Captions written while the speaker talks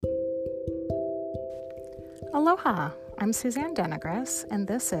Aloha, I'm Suzanne Denegris, and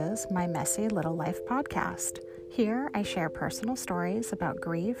this is my Messy Little Life podcast. Here, I share personal stories about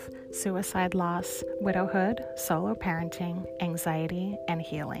grief, suicide loss, widowhood, solo parenting, anxiety, and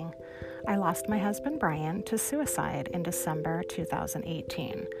healing. I lost my husband Brian to suicide in December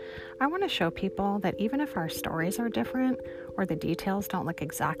 2018. I want to show people that even if our stories are different or the details don't look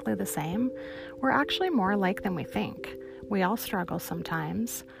exactly the same, we're actually more alike than we think. We all struggle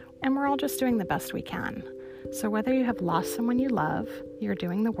sometimes, and we're all just doing the best we can. So whether you have lost someone you love, you're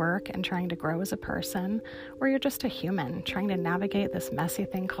doing the work and trying to grow as a person, or you're just a human trying to navigate this messy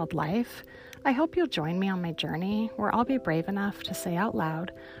thing called life, I hope you'll join me on my journey where I'll be brave enough to say out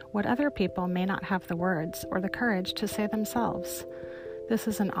loud what other people may not have the words or the courage to say themselves. This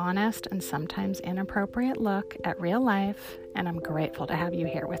is an honest and sometimes inappropriate look at real life, and I'm grateful to have you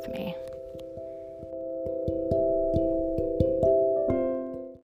here with me.